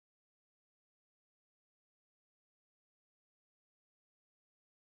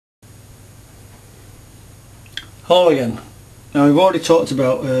Hello again. Now we've already talked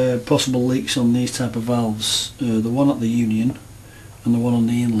about possible leaks on these type of valves, the one at the union and the one on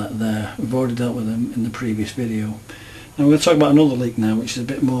the inlet there. We've already dealt with them in the previous video. Now we're going to talk about another leak now, which is a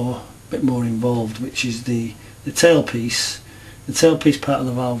bit more involved, which is the tailpiece. The tailpiece part of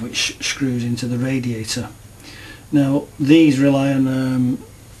the valve which screws into the radiator. Now these rely on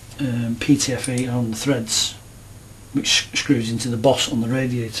PTFE on the threads, which screws into the boss on the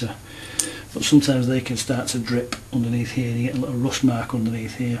radiator. But sometimes they can start to drip underneath here and you get a little rust mark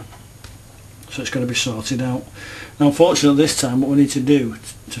underneath here, so it's got to be sorted out. Now unfortunately this time what we need to do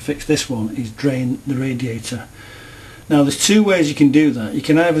to fix this one is drain the radiator. Now there's two ways you can do that. You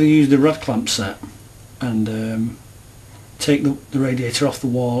can either use the rod clamp set and take the radiator off the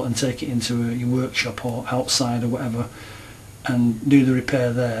wall and take it into your workshop or outside or whatever and do the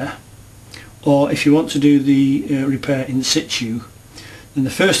repair there, or if you want to do the repair in situ, then the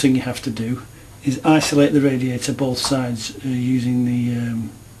first thing you have to do is isolate the radiator both sides using the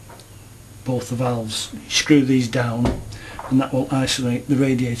both the valves. Screw these down and that will isolate the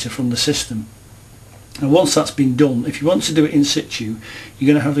radiator from the system. And once that's been done, if you want to do it in situ, you're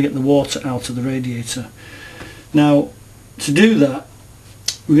going to have to get the water out of the radiator. Now to do that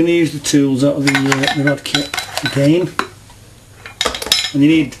we're going to use the tools out of the Radkit again, and you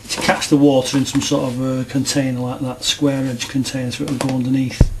need to catch the water in some sort of container like that, square edge container, so it will go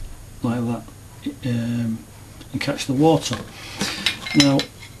underneath like that and catch the water. Now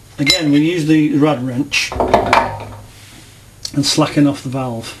again we use the Radwrench and slacken off the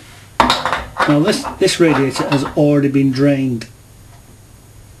valve. Now this radiator has already been drained,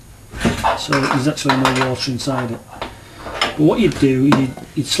 so there's actually no water inside it. But what you'd do,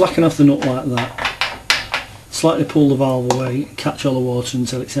 you'd slacken off the nut like that, slightly pull the valve away, catch all the water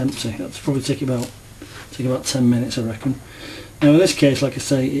until it's empty. That's probably take about 10 minutes I reckon. Now in this case, like I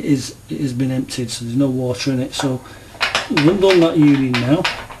say, it has been emptied, so there's no water in it. So we've undone that union now.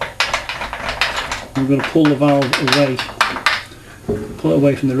 We're going to pull the valve away, pull it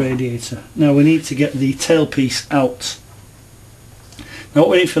away from the radiator. Now we need to get the tailpiece out. Now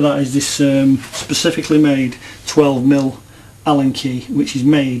what we need for that is this specifically made 12mm Allen key, which is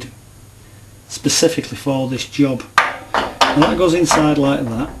made specifically for this job, and that goes inside like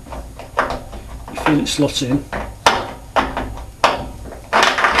that. You feel it slot in,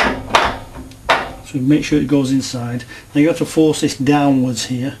 so make sure it goes inside. Now you have to force this downwards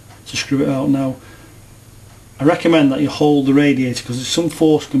here to screw it out. Now I recommend that you hold the radiator, because some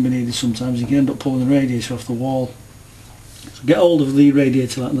force can be needed sometimes. You can end up pulling the radiator off the wall. So get hold of the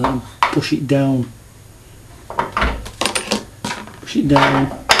radiator like that and push it down. Push it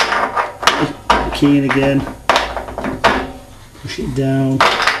down. Key in again, push it down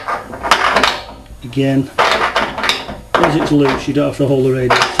again. As it's loose, you don't have to hold the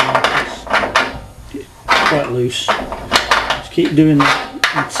radiator, it's quite loose. Just keep doing that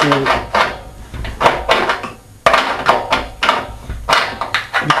until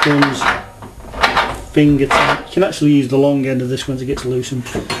it becomes finger tight. You can actually use the long end of this once it gets loose and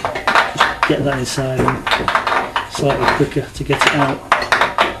just get that inside, and slightly quicker to get it out.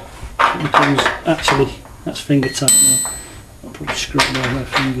 It becomes, actually, that's finger tight now. I'll probably screw it by my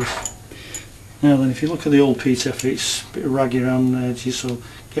fingers. Now then, if you look at the old PTFE, it's a bit raggy around the edges, so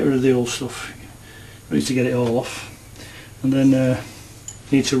get rid of the old stuff. You need to get it all off, and then you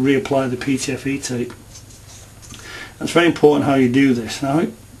need to reapply the PTFE tape. That's very important how you do this. Now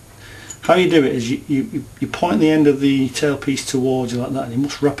how you do it is you point the end of the tailpiece towards you like that, and you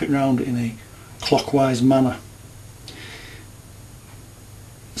must wrap it round it in a clockwise manner.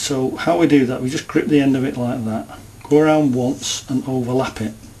 So how we do that, we just grip the end of it like that, go around once and overlap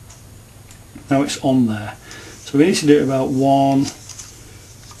it. Now it's on there. So we need to do it about 1,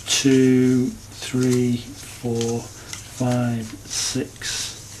 2, 3, 4, 5,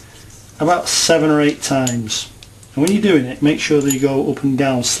 6, about 7 or 8 times. And when you're doing it, make sure that you go up and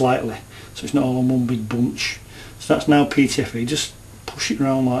down slightly, so it's not all in one big bunch. So that's now PTFE, just push it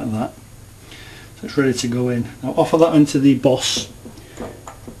around like that, so it's ready to go in. Now offer that into the boss,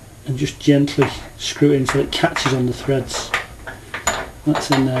 and just gently screw it in so it catches on the threads. That's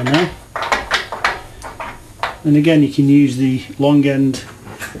in there now. And again you can use the long end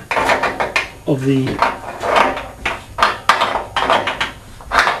of the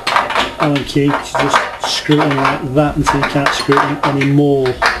Allen key to just screw it in like that until you can't screw it in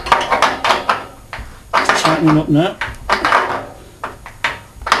anymore. Tightening up now.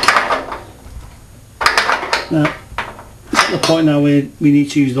 Now the point now we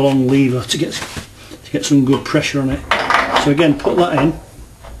need to use the long lever to get some good pressure on it. So again, put that in.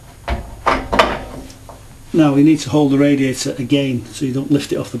 Now we need to hold the radiator again so you don't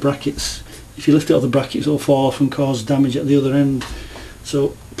lift it off the brackets. if you lift it off the brackets it'll fall off and cause damage at the other end.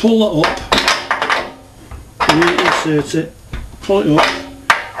 So pull that up, reinsert it, pull it up,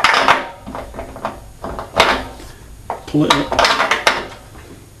 pull it up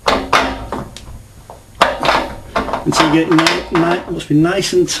until you get it must be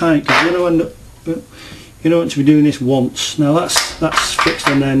nice and tight, because you're going to end up, you don't want to be doing this once. Now that's fixed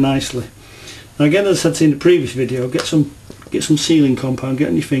on there nicely. Now again, as I said in the previous video, get some sealing compound, get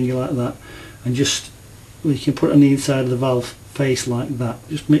on your finger like that, and just, well, you can put it on the inside of the valve face like that.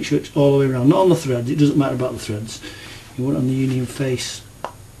 Just make sure it's all the way around, not on the threads, it doesn't matter about the threads, you want it on the union face.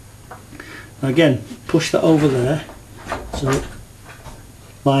 Now again, push that over there so it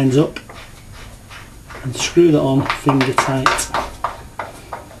lines up, and screw that on finger tight.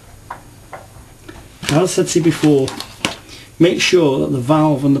 Now, as I said to you before, make sure that the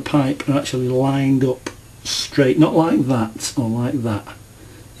valve and the pipe are actually lined up straight, not like that or like that.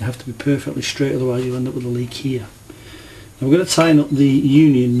 They have to be perfectly straight, otherwise you'll end up with a leak here. Now we're going to tighten up the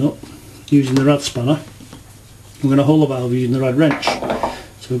union nut using the rad spanner. We're going to hold the valve using the Radwrench.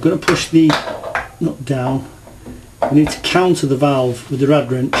 So we're going to push the nut down. We need to counter the valve with the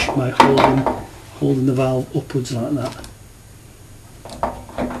Radwrench by holding the valve upwards like that.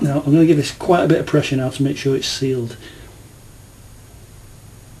 Now I'm going to give this quite a bit of pressure now to make sure it's sealed.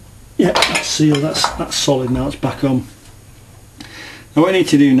 Yeah, that's sealed, that's solid now, it's back on. Now what I need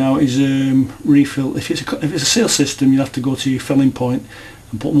to do now is refill. If it's a seal system, you'll have to go to your filling point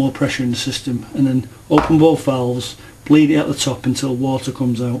and put more pressure in the system, and then open both valves, bleed it at the top until water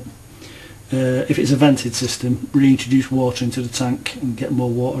comes out. If it's a vented system, reintroduce water into the tank and get more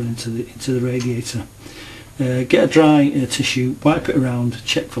water into the radiator. Get a dry tissue, wipe it around,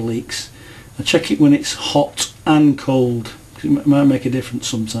 check for leaks, and check it when it's hot and cold, because it might make a difference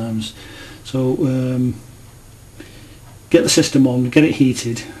sometimes. So get the system on, get it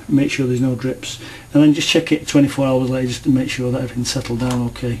heated, make sure there's no drips, and then just check it 24 hours later just to make sure that everything's settled down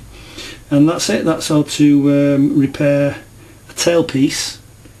okay. And that's it. That's how to repair a tailpiece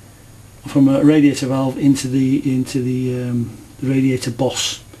from a radiator valve into the radiator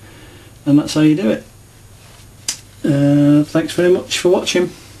boss, and that's how you do it. Thanks very much for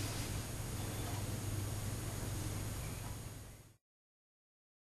watching.